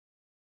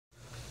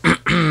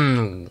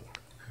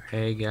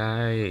Hey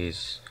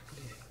guys,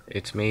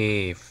 it's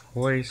me,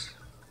 Voice.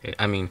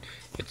 I mean,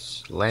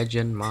 it's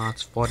Legend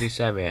Mods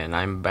 47.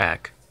 I'm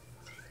back,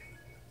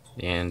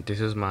 and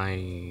this is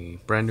my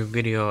brand new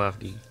video of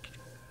the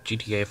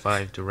GTA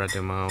 5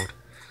 Director mode.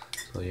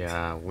 So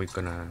yeah, we're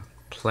gonna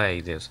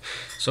play this.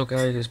 So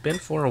guys, it's been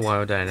for a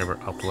while that I never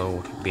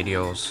upload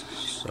videos.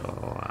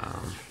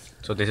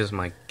 So this is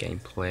my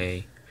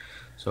gameplay.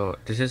 So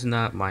this is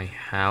not my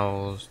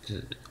house.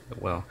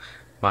 Well,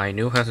 my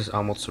new house is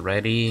almost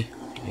ready,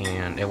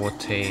 and it will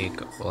take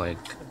like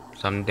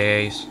some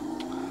days.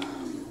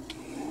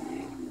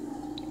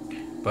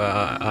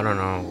 But I don't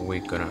know.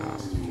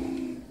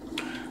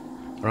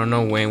 I don't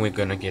know when we're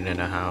gonna get in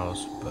the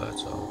house.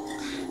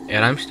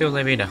 And I'm still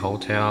living in a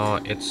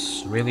hotel.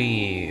 It's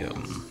really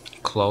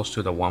close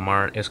to the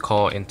Walmart. It's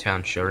called In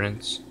Town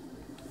Insurance.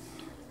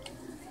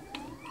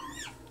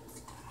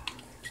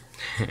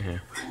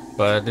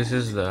 But this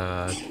is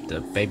the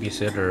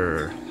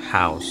babysitter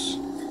house.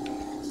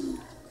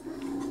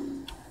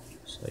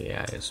 So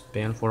yeah, it's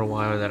been for a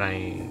while that I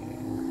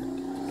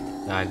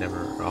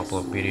never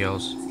upload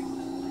videos.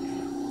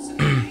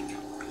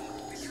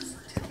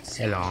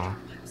 Hello.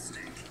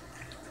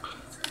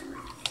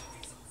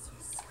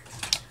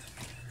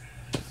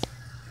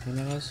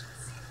 Hello guys.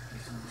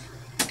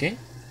 Okay.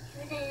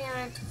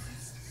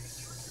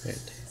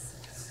 Wait.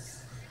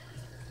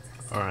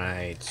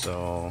 Alright,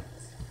 so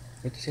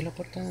vete hacia la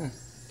puerta.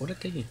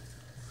 Apúrate.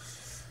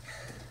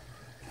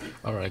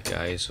 Alright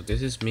guys, so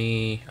this is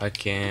me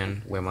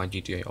again with my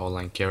GTA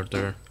Online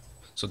character.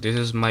 So this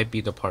is might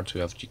be the part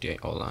 2 of GTA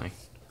Online.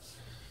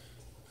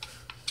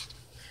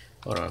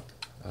 Hold up.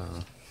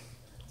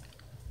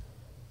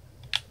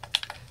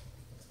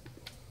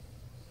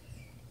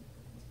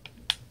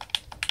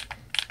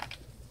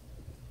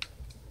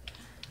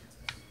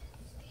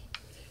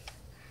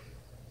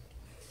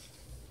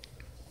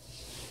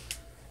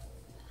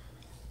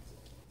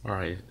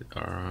 Alright,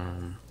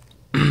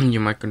 you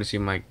might gonna see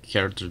my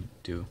character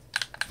do.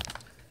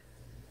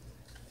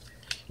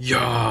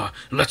 Yeah,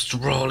 let's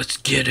roll, let's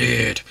get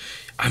it.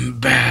 I'm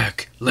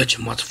back.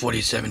 Legend Mods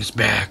 47 is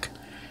back.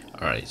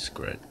 Alright, it's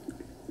great.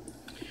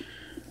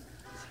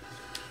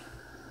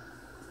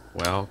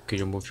 Well, can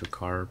you move your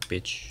car,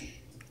 bitch?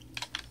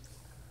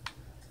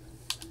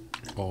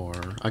 Or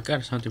I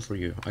got something for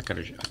you.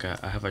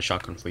 I have a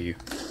shotgun for you.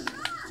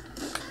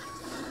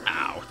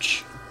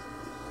 Ouch.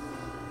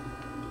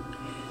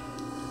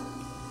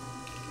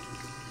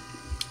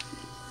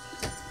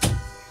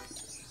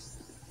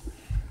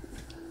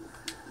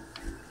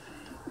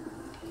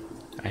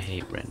 I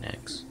hate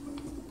rednecks.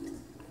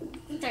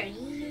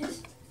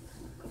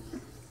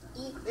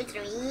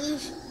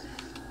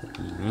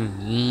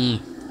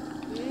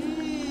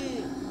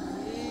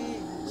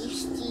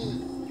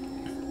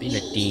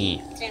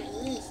 Pelati.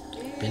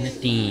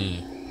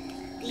 Pelati.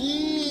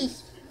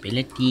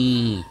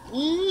 Pelati.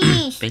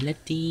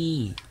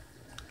 Pelati.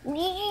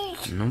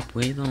 No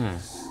puedo.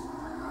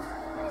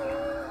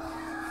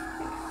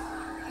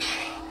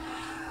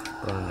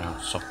 Hola,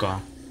 sucker.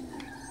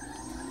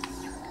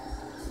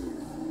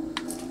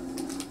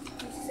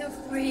 So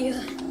real.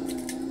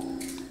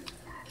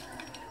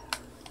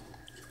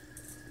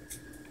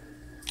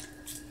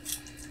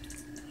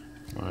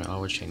 Alright, I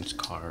will change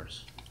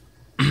cars.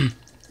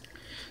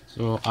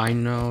 So I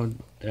know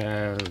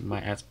that my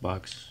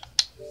Xbox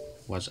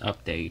was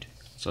updated.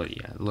 So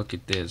yeah, look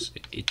at this.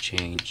 It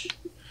changed.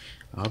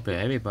 I hope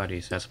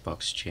everybody's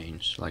Xbox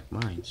changed like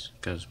mine's,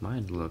 because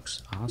mine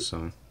looks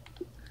awesome.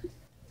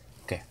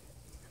 Okay.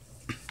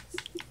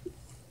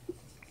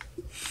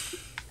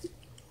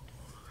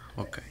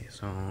 Okay,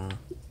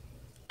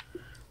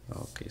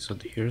 so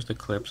here's the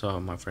clips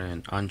of my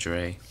friend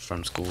Andre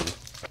from school.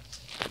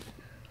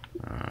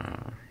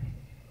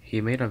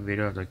 He made a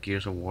video of the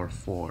Gears of War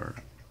 4.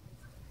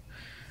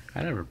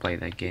 I never played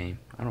that game.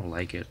 I don't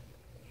like it.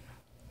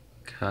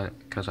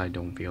 Cause I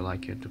don't feel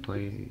like it to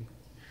play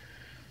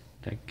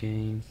that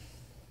game.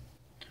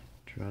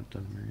 Drop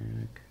the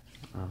Mac.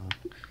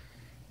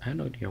 I have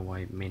no idea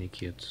why many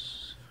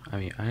kids.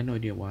 I have no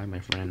idea why my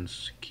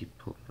friends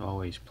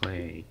always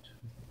play.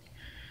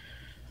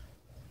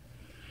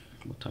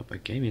 What type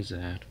of game is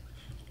that?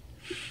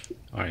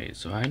 Alright,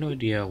 so I have no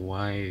idea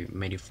why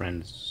many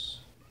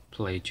friends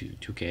play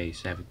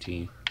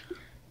 2K17.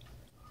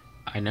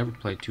 I never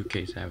played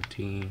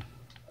 2K17.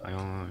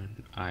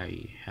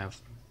 I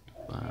have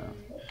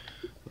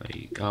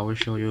like I will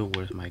show you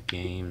where's my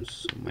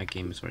games. So my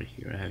game is right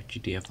here. I have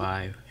GTA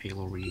 5,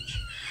 Halo Reach.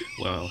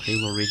 Well,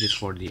 Halo Reach is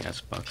for the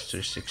Xbox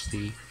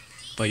 360,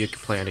 but you can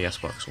play on the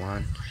Xbox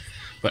One.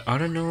 But I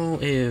don't know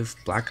if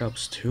Black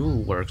Ops 2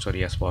 works on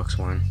the Xbox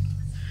One.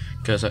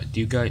 Cause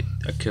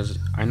cause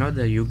I know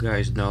that you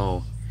guys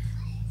know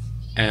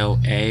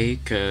LA,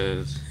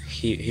 cause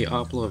he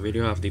uploaded a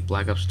video of the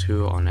Black Ops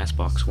 2 on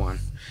Xbox One.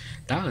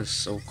 That was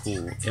so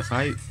cool.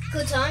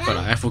 Cortana? But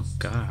I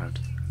forgot.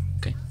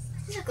 Okay.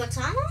 Is it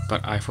Cortana?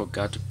 But I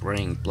forgot to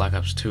bring Black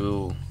Ops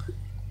 2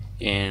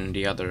 in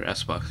the other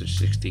Xbox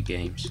 360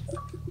 games.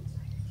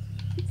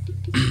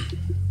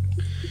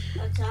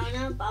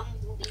 Cortana,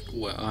 Bumblebee.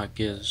 Well, I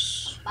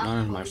guess none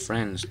of my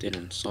friends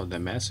didn't saw the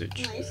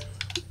message. Nice.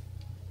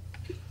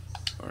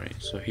 Alright,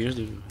 so here's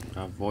the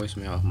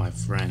voicemail of my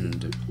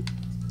friend,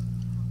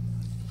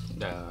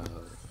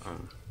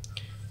 um,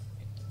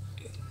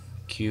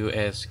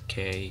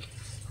 QSK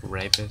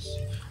Rapist.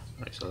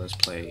 Alright, so let's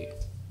play.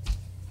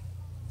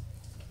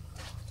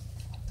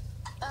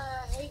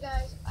 Hey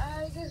guys,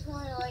 I just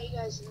want to let you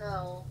guys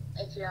know,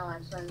 if you're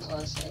on my friends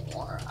list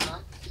anymore,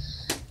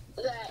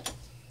 that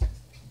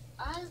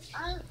I'm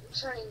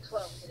turning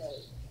 12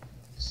 today,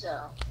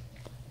 so,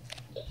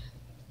 yeah.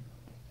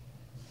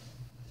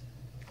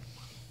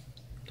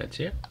 That's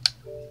it?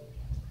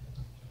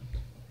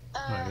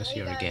 Alright, let's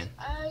hear it again.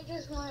 I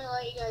just want to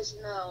let you guys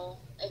know,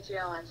 if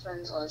you're on my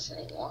friends list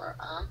anymore,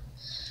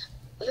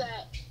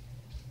 that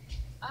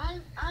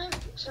I'm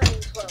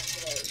turning 12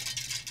 today,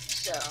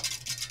 so,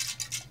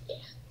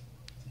 yeah.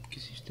 ¿Qué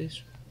hiciste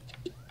eso?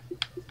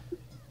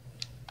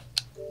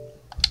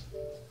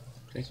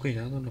 Ten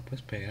cuidado, no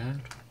puedes pegar.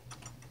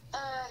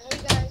 Hey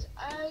guys,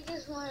 I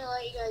just want to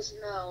let you guys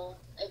know,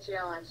 if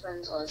you're on my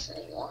friends list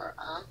anymore,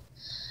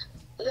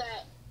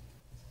 that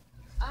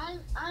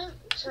I'm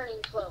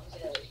turning 12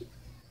 today,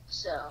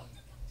 so,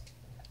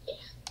 yeah.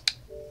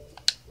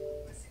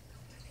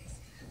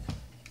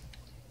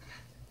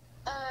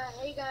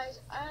 Hey guys,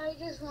 I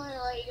just want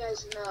to let you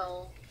guys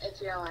know,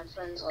 if you're on my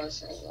friends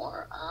list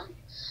anymore,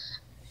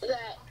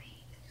 that...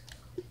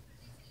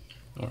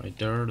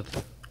 Alright,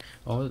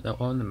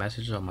 all the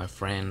messages of my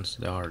friends,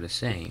 they are the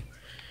same,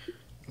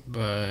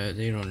 but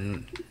they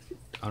don't.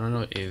 I don't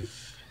know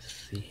if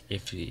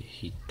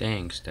he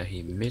thinks that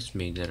he missed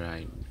me, that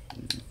I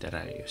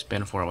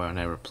spent for a while and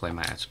never play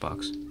my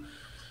Xbox.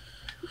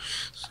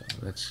 So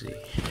let's see.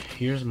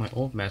 Here's my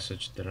old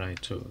message that I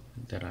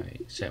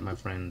sent my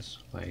friends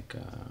like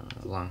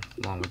long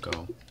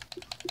ago.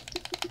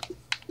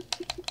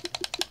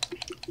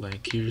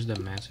 Like, here's the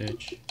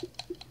message.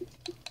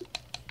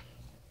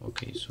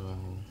 Okay, so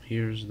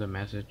here's the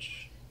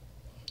message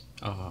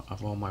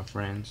of all my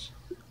friends.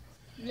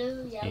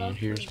 Blue, yellow, And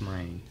here's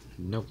my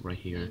note right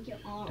here.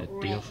 That,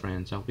 dear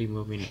friends, I'll be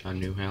moving a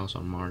new house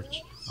on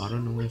March. I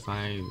don't know if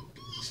I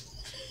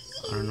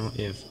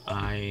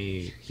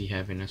be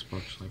having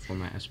Xbox Live for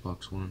my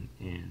Xbox One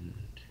and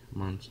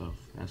months of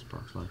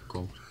Xbox Live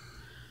Gold.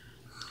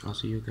 I'll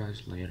see you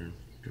guys later.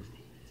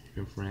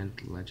 Your friend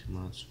Legend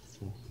Mods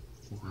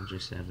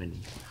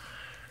 470.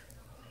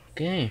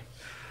 Okay.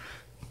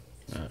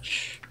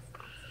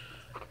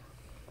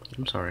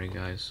 I'm sorry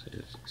guys,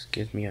 it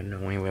gets me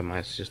annoying when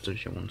my sister,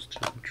 she wants to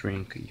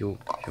drink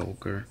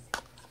yogurt.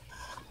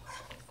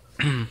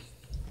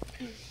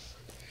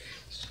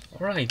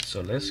 Alright,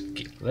 so let's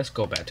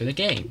go back to the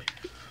game.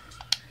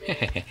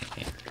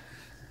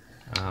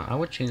 I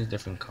would change a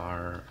different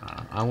car.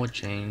 I would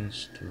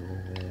change to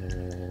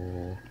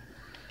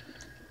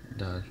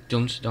the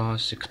Dunstar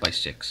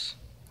 6x6.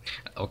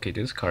 Okay,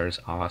 this car is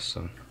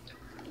awesome.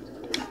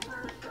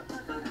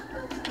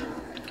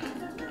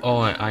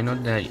 Oh, I know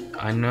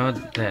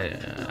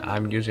that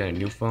I'm using a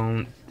new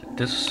phone.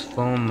 This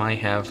phone might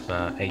have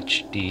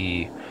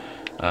HD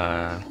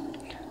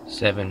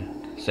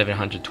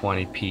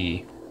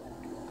 720p.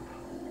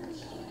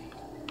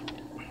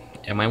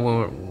 And mine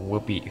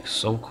will be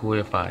so cool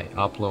if I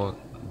upload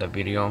the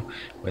video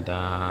with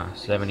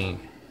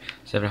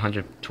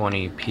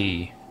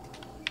 720p.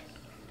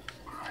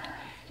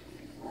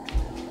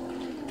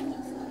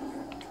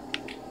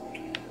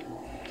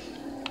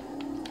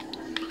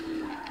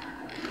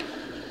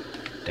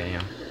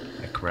 Damn,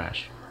 I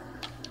crashed.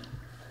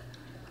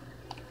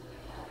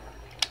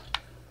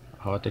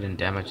 Oh, I didn't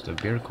damage the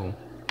vehicle.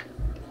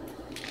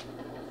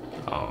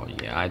 Oh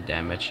yeah, I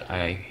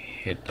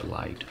hit the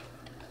light.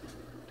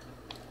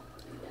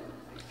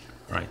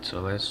 Right,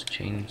 so let's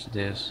change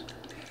this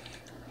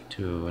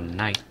to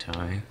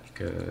nighttime,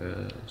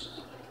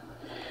 because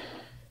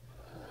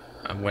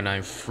when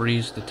I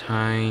freeze the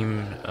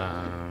time,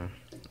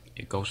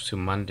 it goes to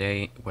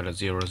Monday with a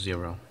 00.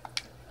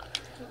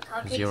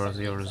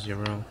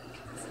 000,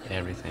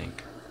 everything.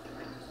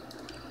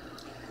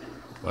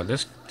 Well,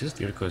 this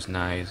vehicle is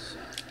nice.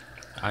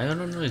 I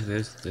don't know if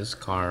this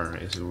car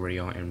is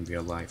real in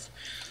real life.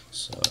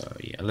 So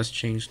yeah, let's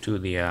change to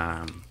the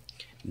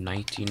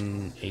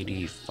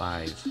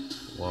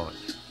 1985. Well,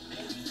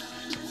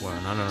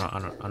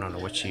 I don't know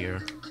which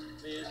year.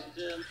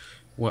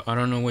 Well, I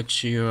don't know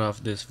which year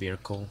of this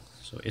vehicle.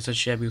 So it's a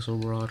Chevy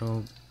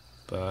Silverado,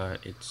 but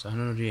it's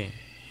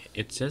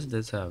it says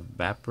there's a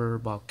Vapor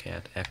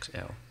Bobcat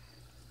XL.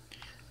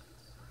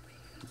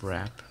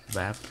 VAP.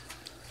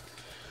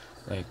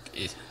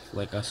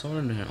 Like I saw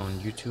it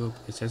on YouTube.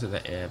 It says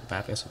that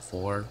VAP is a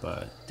Ford,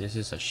 but this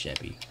is a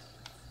Chevy.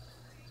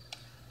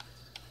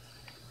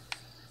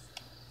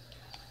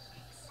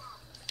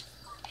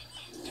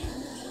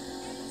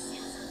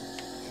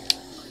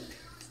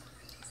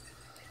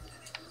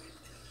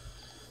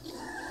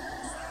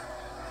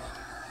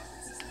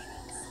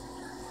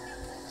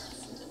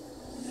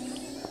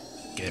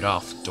 Get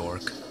off,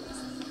 dork.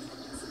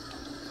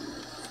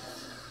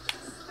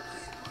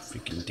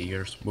 Freaking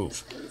deers,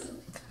 move.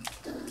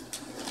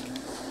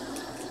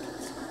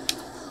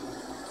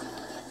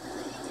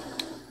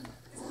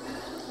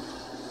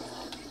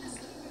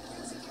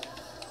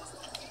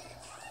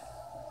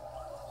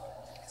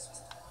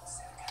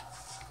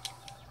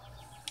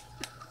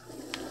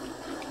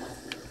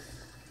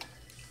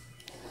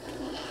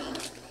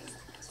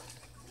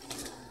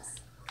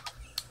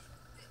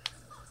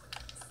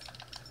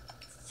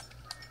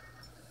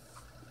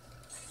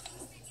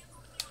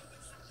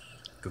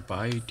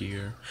 Goodbye,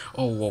 deer.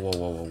 Oh, whoa, whoa,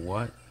 whoa, whoa,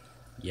 what?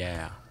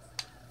 Yeah,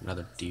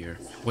 another deer.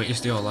 Wait, it's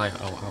still alive.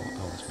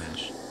 Oh,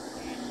 smash.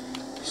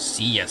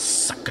 See ya,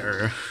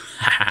 sucker.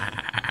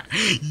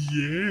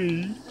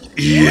 Yay.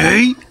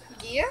 Yay.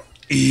 Deer?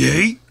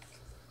 Yay.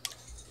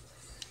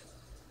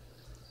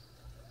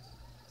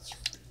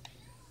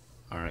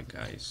 Alright,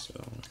 guys, so.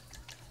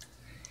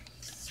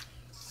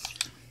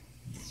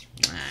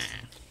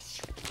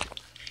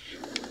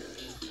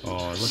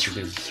 Oh, look at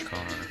this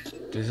car.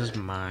 This is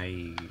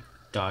my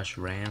Dodge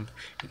Ram.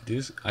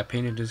 I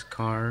painted this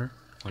car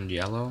on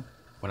yellow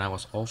when I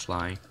was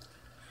offline.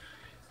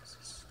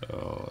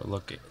 So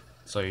look,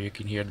 so you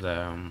can hear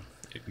the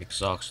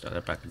exhaust at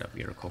the back of the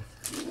vehicle.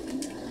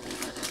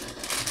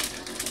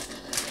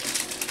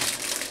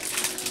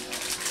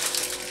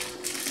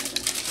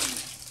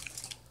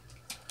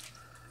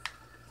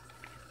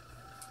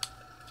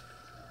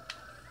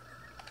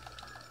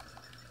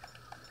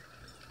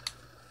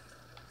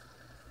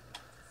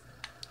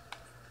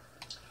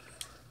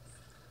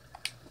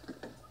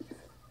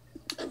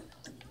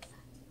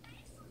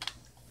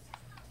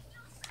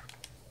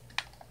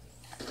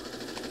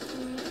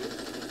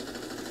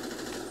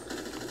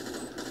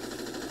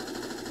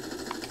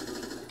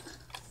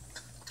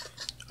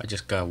 I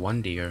just got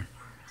one deer.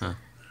 Huh.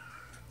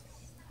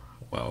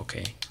 Well,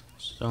 okay.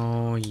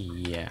 So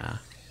yeah.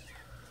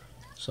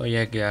 So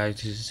yeah, guys,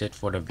 this is it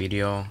for the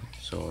video.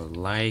 So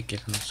like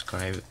and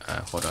subscribe.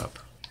 Hold up.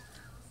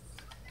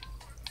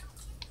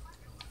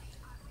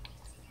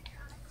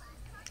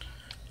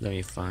 Let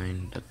me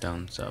find the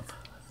thumbs up.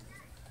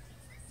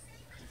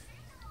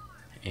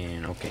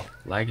 And okay,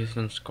 like and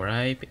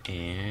subscribe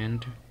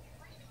and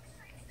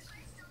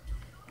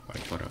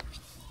wait, hold up.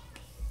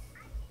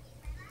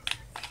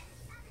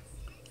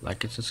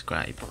 Like and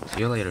subscribe. See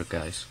you later,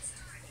 guys.